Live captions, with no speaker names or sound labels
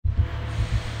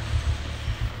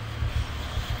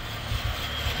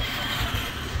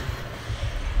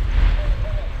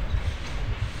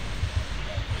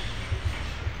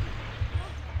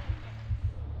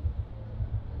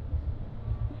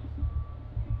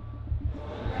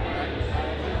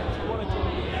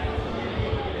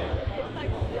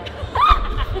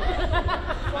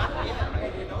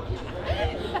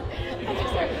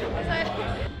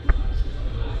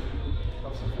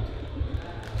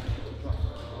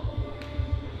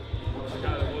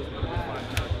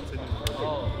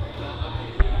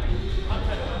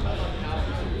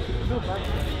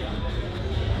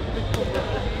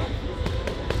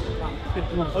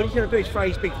All he's going to do is throw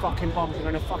his big fucking bombs and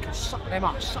going to fucking suck them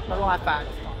up, suck the life out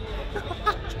of them.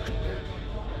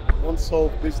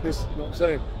 Unsolved business, you know what I'm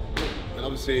saying? And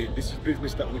obviously, this is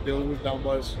business that we're dealing with down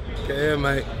by us. Okay, yeah,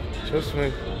 mate. Trust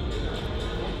me.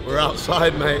 We're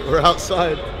outside, mate. We're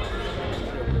outside.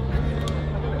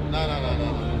 No.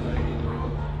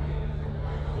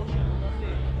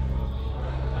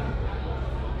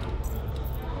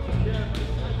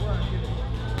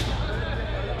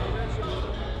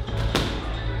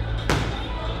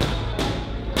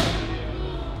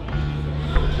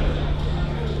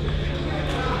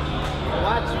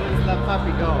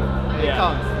 Puppy go. It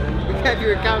comes. We have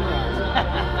your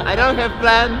camera. I don't have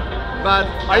plan, but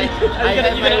I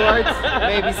have my words.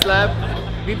 Maybe slap.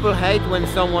 People hate when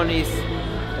someone is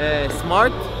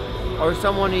smart or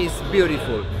someone is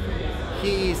beautiful.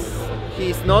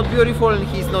 He's not beautiful and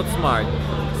he's not smart.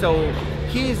 So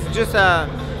he's just a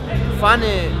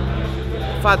funny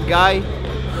fat guy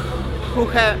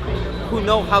who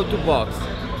know how to box.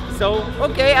 So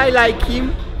okay, I like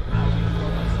him.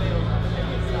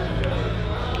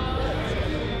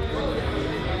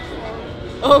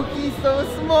 Oh, he's so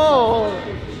small!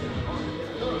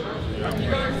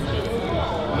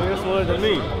 You're smaller than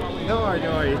me. Don't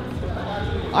worry.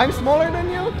 I'm smaller than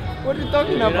you? What are you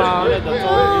talking about? You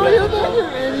don't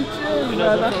have any chance,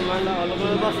 brother.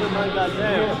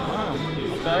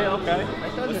 Okay.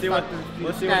 Let's see what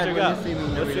you got.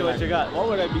 Let's see what you got. Why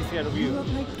would I be scared of you? You look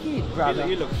like a kid, brother.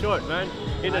 You look short, man.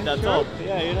 You're not that short? tall.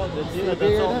 Yeah, you're not that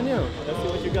bigger tall. than you. Let's see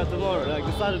what you got tomorrow, like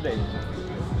the Saturday.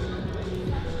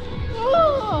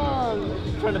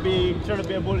 Trying to be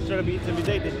a bully, trying to be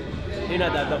intimidated. You're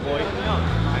not that boy.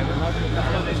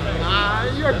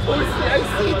 You're pussy. I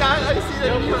see that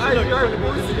in your eyes. You're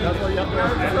pussy. You're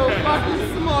so fucking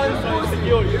small and pussy.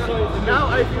 Now I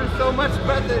feel so much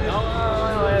better.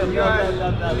 You're a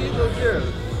little girl.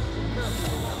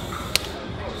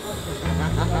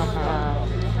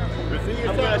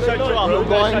 I'm gonna shut you up. You're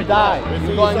going to die.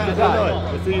 You're going to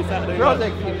die. We'll see you Saturday night.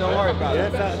 Protect him, don't worry about it.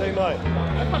 Yeah, Saturday night.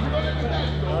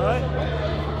 Alright?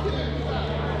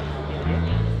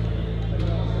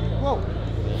 Whoa,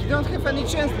 he don't have any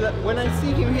chance. When I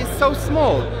see him, he's so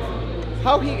small.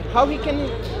 How he can?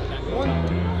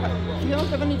 He don't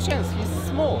have any chance. He's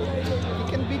small. He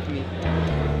can beat me.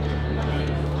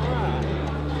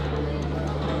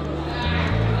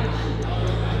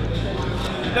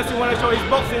 He doesn't want to show his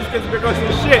boxing skills because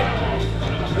he's shit.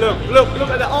 Look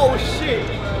at that. Oh shit!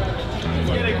 He's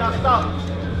getting knocked out.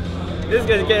 This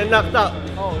guy's getting knocked out.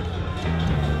 Oh.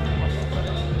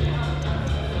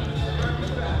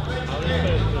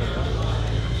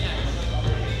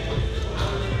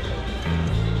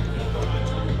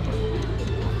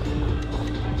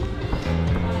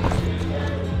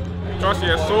 Trust me,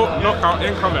 assault, knockout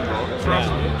incoming, bro. Trust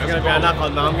me. It's gonna be a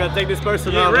knockout now. I'm gonna take this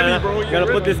person out, ready, man. bro. I'm gonna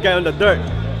put this guy on the dirt.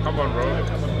 Come on, bro.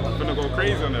 I'm gonna go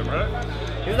crazy on him, right?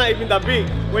 He's not even that big.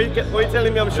 Why you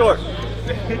telling me I'm short?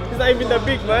 He's not even that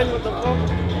big, man. What the fuck?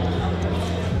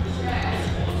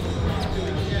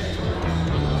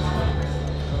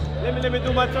 Let me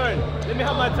do my turn. Let me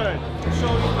have my turn.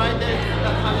 Show you my neck.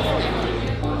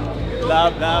 Blah.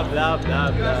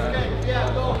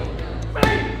 Yeah, go.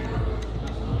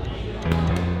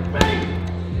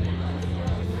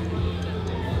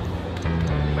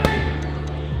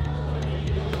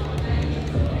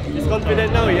 He's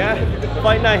confident now, yeah?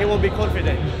 Fight night, he won't be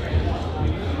confident.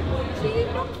 So you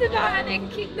knocked them out and then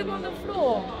kicked them on the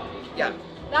floor? Yeah.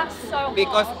 That's so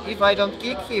Because hard. if I don't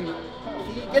kick him,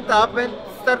 he get up and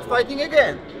start fighting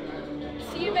again.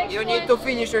 So you need to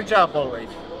finish your job always.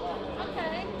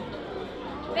 Okay.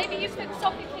 Maybe you could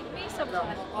stop and kick me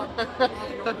sometime.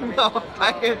 No,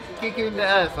 I can kick you in the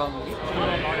ass only.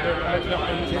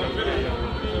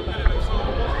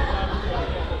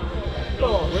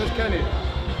 Oh, where's Kenny?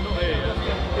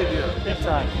 Idiot. Big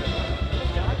time.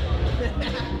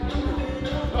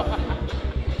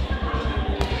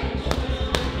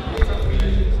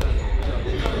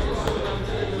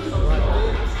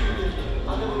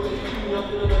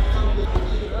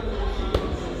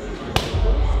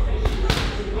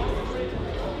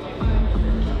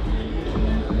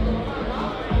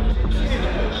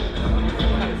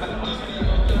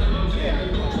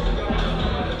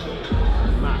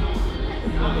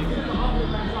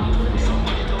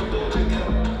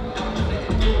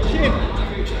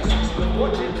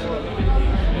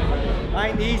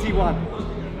 Ain't the easy one.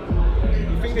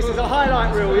 You think this is a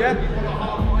highlight reel, yeah?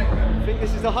 You think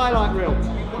this is a highlight reel? It's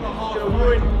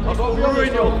gonna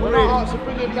ruin your career.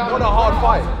 What a hard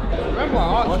fight. Remember, I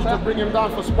asked you to bring him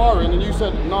down for sparring and you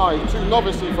said, nah, he's too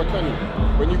novice for Kenny.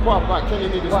 When you put back, Kenny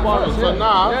needed sparring. So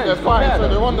now they're fighting, so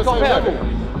they're on the same level.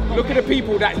 Look at the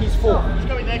people that he's for.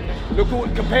 Look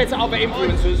at, compared to other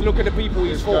influencers, look at the people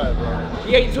he's for.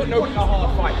 He ain't took no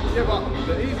hard fight.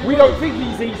 We don't think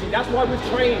he's easy. That's why we're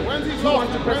training. When's his last?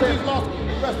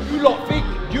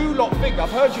 You lot think,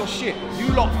 I've heard your shit. You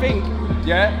lot think,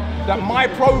 yeah, that my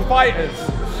pro fighters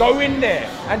go in there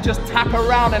and just tap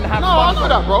around and have fun. I know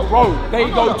that, bro. Bro, they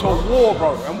go to war,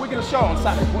 bro. And we're going to show it on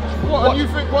Saturday. What, and you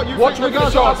think we're going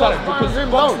to show it on Saturday.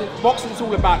 Because boxing's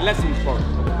all about lessons, bro.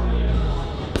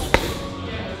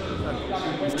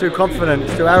 He's too confident,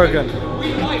 he's too arrogant.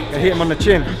 I hit him on the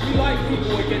chin. We like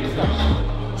people against us.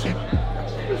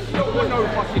 No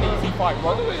fucking easy fight,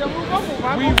 bro.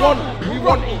 We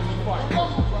want easy fight.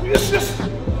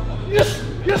 Yes.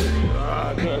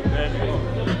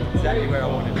 Exactly where I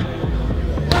wanted to be.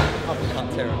 Uppercut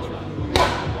territory.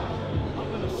 I'm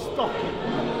gonna stop it.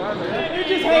 You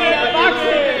just hate that I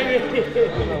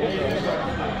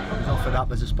was offered up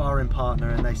as a sparring partner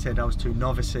and they said I was too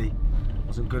novice-y,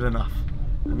 wasn't good enough.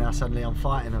 And now suddenly I'm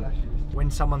fighting them. When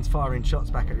someone's firing shots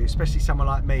back at you, especially someone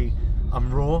like me,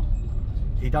 I'm raw.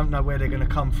 You don't know where they're going to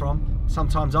come from.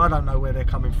 Sometimes I don't know where they're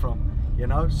coming from, you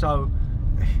know? So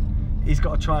he's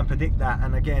got to try and predict that.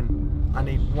 And again, I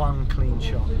need one clean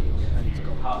shot. And he's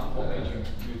got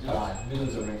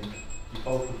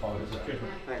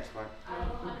Thanks, mate.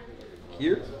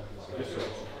 Here?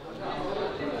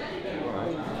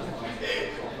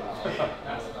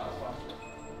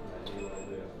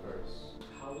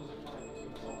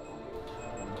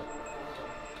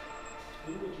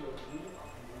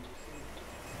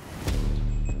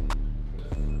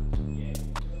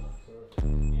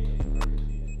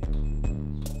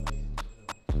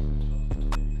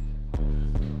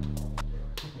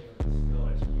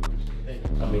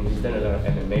 I mean, he's done a lot of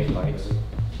MMA fights.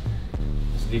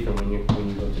 It's different when you go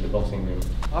to the boxing ring.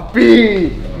 Happy!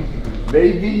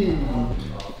 Baby!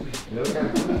 Look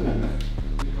at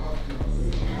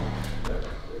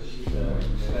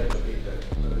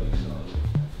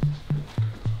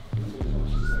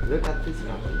Look at this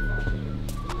one.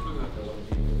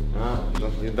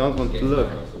 You don't want to look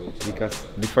because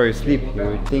before you sleep you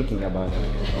were thinking about it.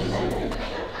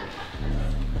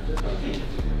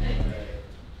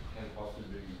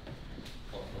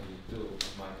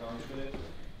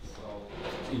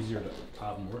 It's easier to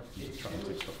have more than just trying to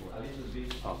take stuff away.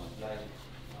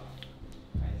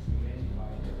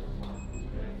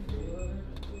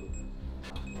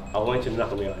 I want you to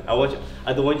knock me out.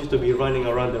 I don't want you to be running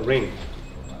around the ring.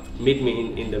 Meet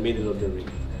me in the middle of the ring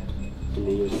in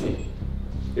the UFC.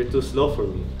 You're too slow for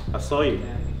me. I saw you.